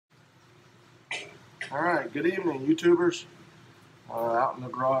Alright, good evening YouTubers. Out in the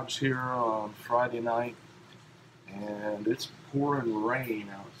garage here on Friday night, and it's pouring rain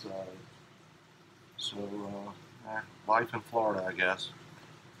outside. So, life in Florida, I guess.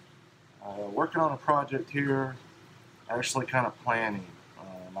 Working on a project here, actually kind of planning.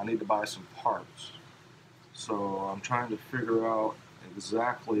 I need to buy some parts. So I'm trying to figure out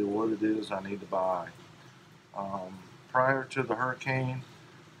exactly what it is I need to buy. Prior to the hurricane,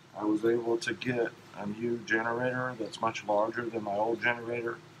 I was able to get a new generator that's much larger than my old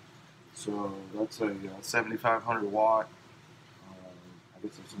generator. So that's a 7,500 watt, I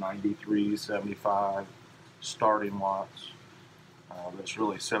guess it's 93, 75 starting watts. But it's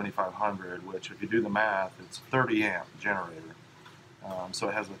really 7,500, which if you do the math, it's a 30 amp generator. So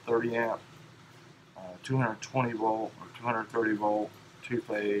it has a 30 amp, 220 volt or 230 volt,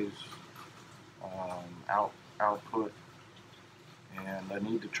 two-phase output. And I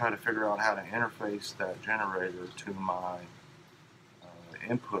need to try to figure out how to interface that generator to my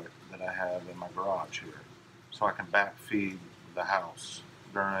input that I have in my garage here, so I can backfeed the house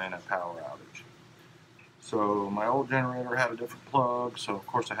during a power outage. So my old generator had a different plug, so of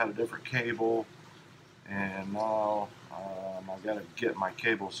course I had a different cable, and now I've got to get my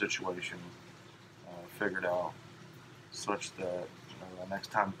cable situation figured out such that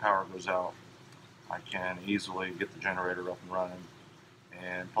next time the power goes out, I can easily get the generator up and running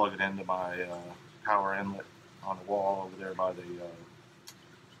and plug it into my power inlet on the wall over there by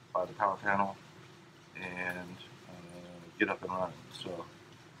the power panel, and get up and running. So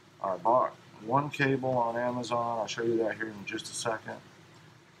I bought one cable on Amazon. I'll show you that here in just a second.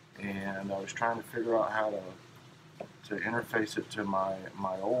 And I was trying to figure out how to interface it to my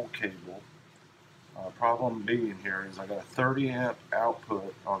old cable. Problem being here is I got a 30 amp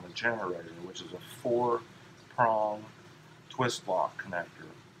output on the generator, which is a 4-prong twist lock connector.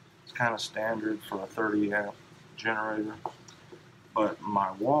 It's kind of standard for a 30 amp generator, but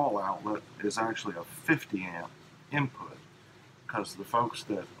my wall outlet is actually a 50 amp input, because the folks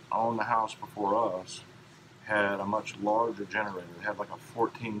that owned the house before us had a much larger generator. They had like a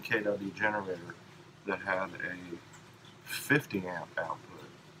 14 kW generator that had a 50 amp output.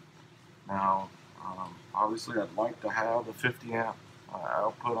 Now, obviously I'd like to have a 50 amp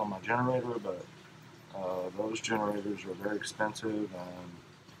output on my generator, but those generators are very expensive,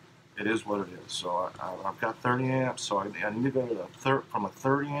 and it is what it is. So I've got 30 amps, so I need to go to from a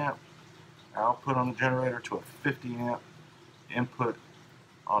 30 amp output on the generator to a 50 amp input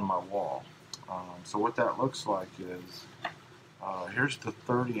on my wall. So what that looks like is, here's the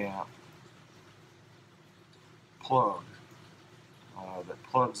 30 amp plug that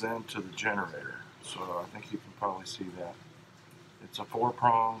plugs into the generator. So I think you can probably see that. It's a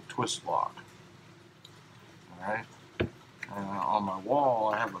 4-prong twist lock. Alright? On my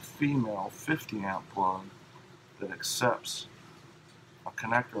wall I have a female 50 amp plug that accepts a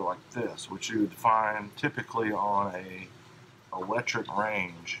connector like this, which you would find typically on a electric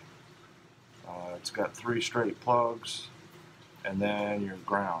range. It's got 3 straight plugs and then your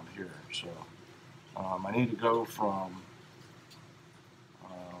ground here. So I need to go from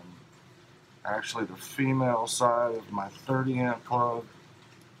actually the female side of my 30 amp plug,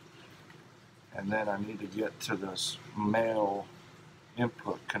 and then I need to get to this male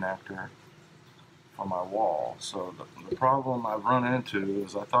input connector for my wall. So the problem I've run into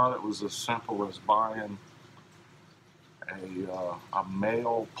is I thought it was as simple as buying a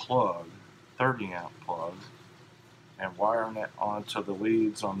male plug, 30 amp plug, and wiring it onto the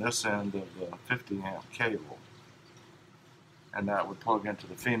leads on this end of the 50 amp cable, and that would plug into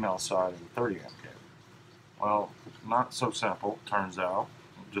the female side of the 30 amp cable. Well, not so simple, turns out,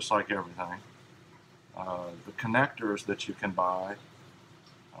 just like everything. The connectors that you can buy,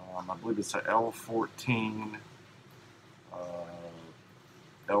 I believe it's a L14,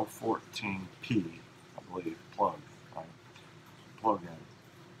 L14P, I believe, plug, right?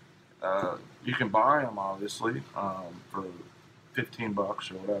 Plug-in. You can buy them, obviously, for 15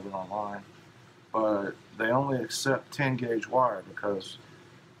 bucks or whatever online, but they only accept 10 gauge wire because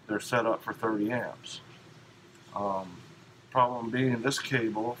they're set up for 30 amps. Problem being, this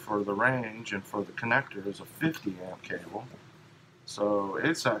cable for the range and for the connector is a 50 amp cable, so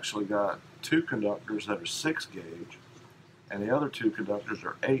it's actually got 2 conductors that are 6 gauge, and the other 2 conductors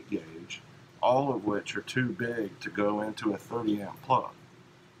are 8 gauge, all of which are too big to go into a 30 amp plug.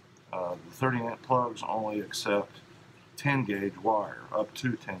 The 30 amp plugs only accept 10 gauge wire, up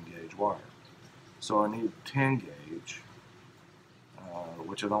to 10 gauge wire. So I need 10 gauge,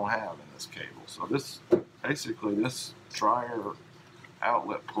 which I don't have in this cable. So this, basically this dryer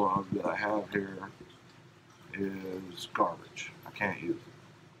outlet plug that I have here is garbage. I can't use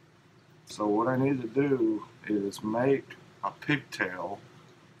it. So what I need to do is make a pigtail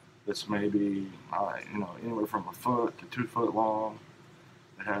that's maybe anywhere from a foot to 2 foot long.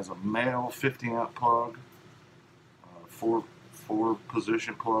 It has a male 50 amp plug, four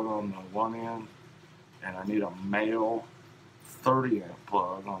position plug on the one end, and I need a male 30 amp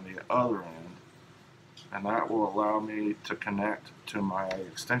plug on the other end, and that will allow me to connect to my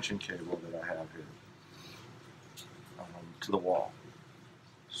extension cable that I have here to the wall.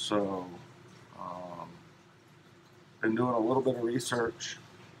 So been doing a little bit of research,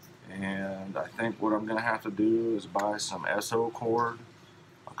 and I think what I'm going to have to do is buy some SO cord,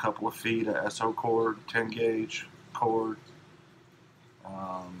 a couple of feet of SO cord, 10 gauge cord,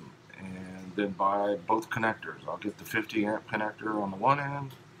 and then buy both connectors. I'll get the 50 amp connector on the one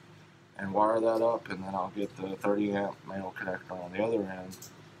end and wire that up, and then I'll get the 30 amp male connector on the other end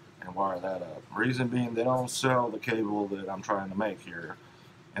and wire that up. Reason being, they don't sell the cable that I'm trying to make here,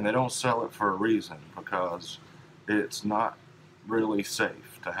 and they don't sell it for a reason, because it's not really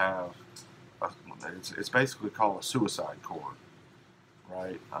safe to have it's basically called a suicide cord,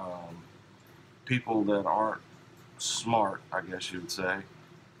 right? People that aren't smart, I guess you would say,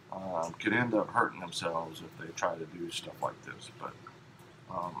 could end up hurting themselves if they try to do stuff like this. But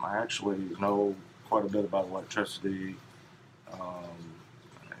I actually know quite a bit about electricity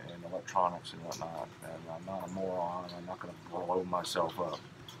and electronics and whatnot, and I'm not a moron. I'm not going to blow myself up.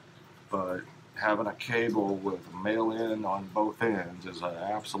 But having a cable with a male end on both ends is an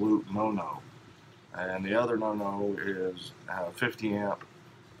absolute no-no. And the other no-no is 50 amp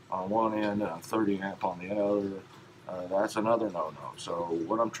on one end and a 30 amp on the other. That's another no-no. So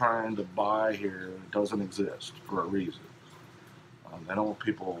what I'm trying to buy here doesn't exist for a reason. They don't want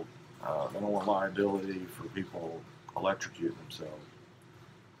people, they don't want liability for people electrocuting themselves.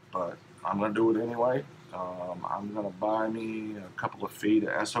 But I'm going to do it anyway. I'm going to buy me a couple of feet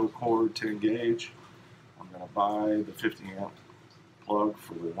of SO cord 10 gauge. I'm going to buy the 50 amp plug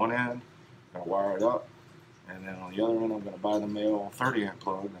for the one end. I'm going to wire it up. And then on the other end, I'm going to buy the male 30 amp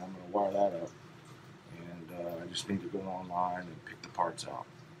plug, and I'm going to wire that up. And I just need to go online and pick the parts out.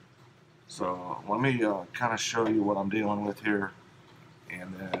 So let me kind of show you what I'm dealing with here.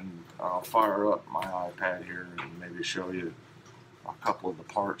 And then I'll fire up my iPad here and maybe show you a couple of the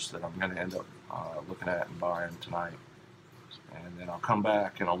parts that I'm going to end up looking at and buying tonight. And then I'll come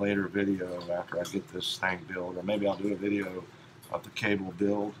back in a later video after I get this thing built, or maybe I'll do a video of the cable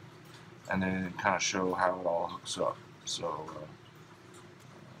build and then kind of show how it all hooks up. So,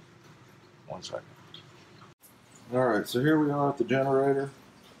 one second. Alright, so here we are at the generator,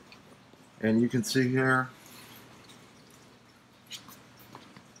 and you can see here,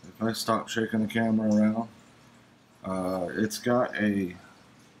 if I stop shaking the camera around, it's got a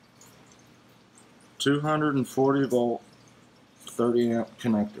 240 volt 30 amp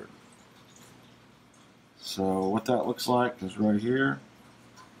connector. So what that looks like is right here.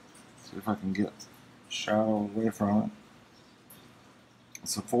 See if I can get shadow away from it.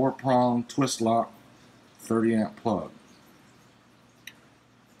 It's a 4-prong twist lock 30 amp plug.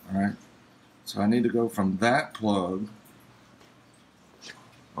 Alright, so I need to go from that plug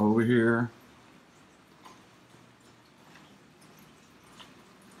over here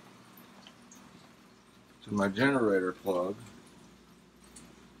to my generator plug,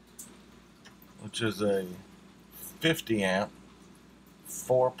 which is a 50 amp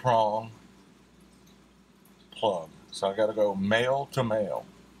 4-prong plug. So I got to go male to male,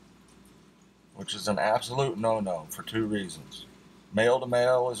 which is an absolute no-no for 2 reasons. Male to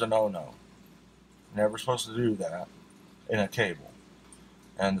male is a no-no. Never supposed to do that in a cable.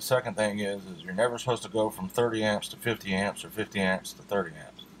 And the second thing is you're never supposed to go from 30 amps to 50 amps or 50 amps to 30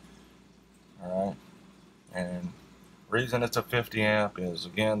 amps. Alright? And the reason it's a 50 amp is,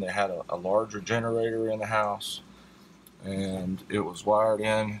 again, they had a larger generator in the house, and it was wired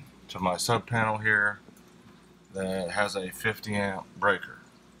in to my sub panel here that has a 50 amp breaker.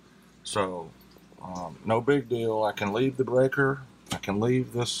 So no big deal. I can leave the breaker, I can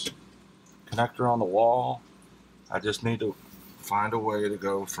leave this connector on the wall. I just need to find a way to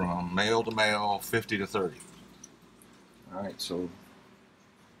go from male to male, 50 to 30. Alright, so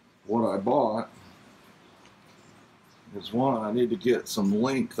what I bought is, one, I need to get some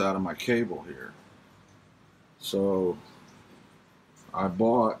length out of my cable here. So I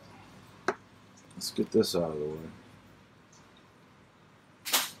bought, let's get this out of the way.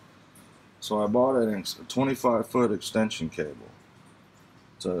 So I bought a 25-foot extension cable.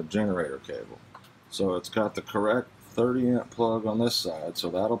 It's a generator cable. So it's got the correct 30 amp plug on this side, so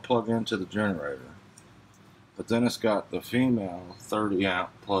that'll plug into the generator. But then it's got the female 30 amp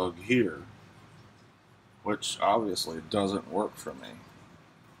plug here, which obviously doesn't work for me.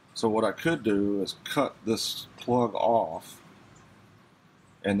 So what I could do is cut this plug off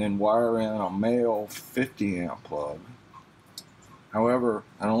and then wire in a male 50 amp plug. However,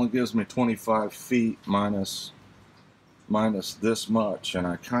 it only gives me 25 feet minus this much, and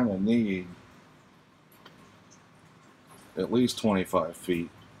I kind of need at least 25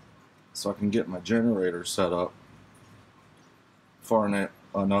 feet so I can get my generator set up far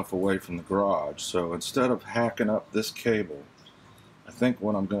enough away from the garage. So instead of hacking up this cable, I think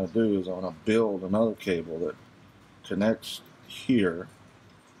what I'm going to do is I'm going to build another cable that connects here,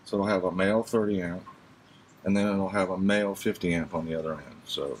 so it'll have a male 30 amp and then it'll have a male 50 amp on the other end.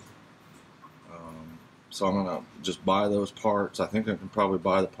 So I'm going to just buy those parts. I think I can probably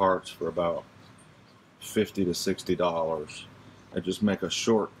buy the parts for about $50 to $60. I just make a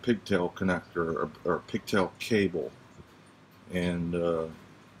short pigtail connector or pigtail cable, and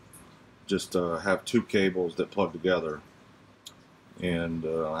just have two cables that plug together, and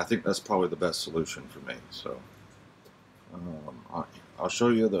I think that's probably the best solution for me. So I'll show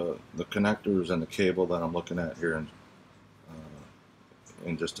you the connectors and the cable that I'm looking at here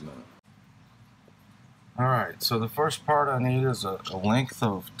in just a minute. Alright, so the first part I need is a length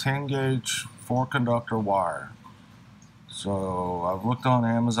of 10 gauge 4 conductor wire. So I've looked on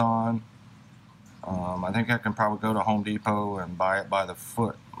Amazon. I think I can probably go to Home Depot and buy it by the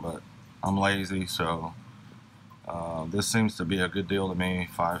foot, but I'm lazy, so this seems to be a good deal to me.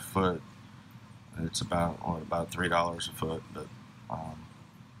 5 foot, it's about $3 a foot, but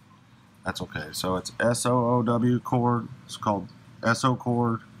that's okay. So it's SOOW cord. It's called SO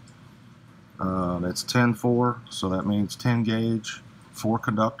cord. It's 10-4, so that means 10 gauge, 4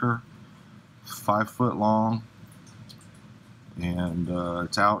 conductor, 5 foot long, and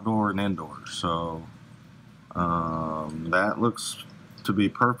it's outdoor and indoor. So that looks to be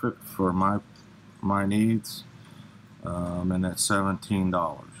perfect for my needs, and that's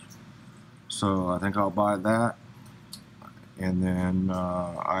 $17. So I think I'll buy that, and then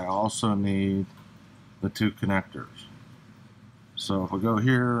I also need the 2 connectors. So if we go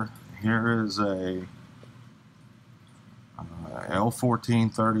here is a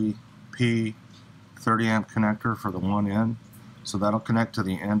L1430P 30 amp connector for the one end. So that'll connect to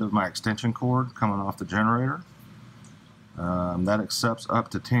the end of my extension cord coming off the generator. That accepts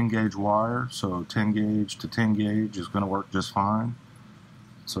up to 10 gauge wire, so 10 gauge to 10 gauge is going to work just fine.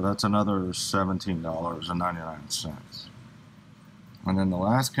 So that's another $17.99. And then the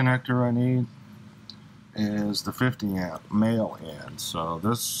last connector I need is the 50 amp male end. So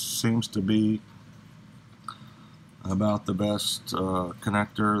this seems to be about the best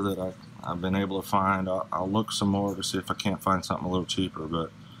connector that I've been able to find. I'll look some more to see if I can't find something a little cheaper,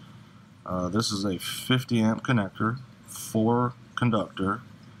 but this is a 50 amp connector, 4 conductor,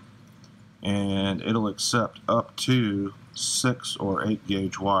 and it'll accept up to 6 or 8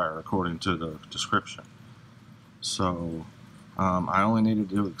 gauge wire according to the description. So I only needed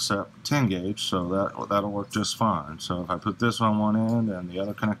to accept 10 gauge, so that'll work just fine. So if I put this on one end and the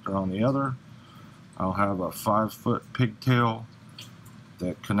other connector on the other, I'll have a 5 foot pigtail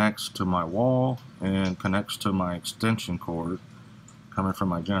that connects to my wall and connects to my extension cord coming from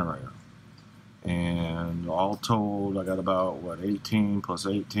my generator. And all told, I got about 18 plus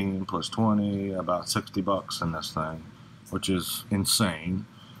 18 plus 20, about $60 in this thing, which is insane.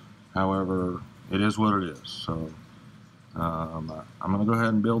 However, it is what it is. So I'm going to go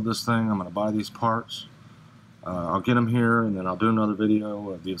ahead and build this thing. I'm going to buy these parts. I'll get them here, and then I'll do another video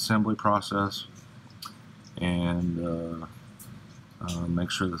of the assembly process and make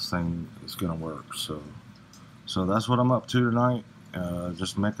sure this thing is going to work. So that's what I'm up to tonight.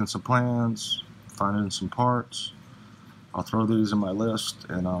 Just making some plans, finding some parts. I'll throw these in my list,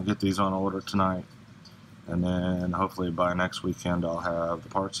 and I'll get these on order tonight. And then hopefully by next weekend I'll have the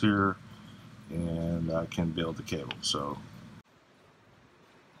parts here, and I can build the cable. So,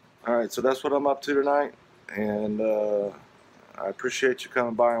 alright, so that's what I'm up to tonight, and I appreciate you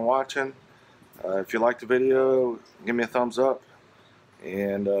coming by and watching. If you liked the video, give me a thumbs up,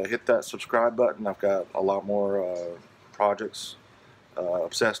 and hit that subscribe button. I've got a lot more projects,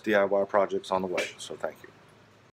 Obsessed DIY projects on the way, so thank you.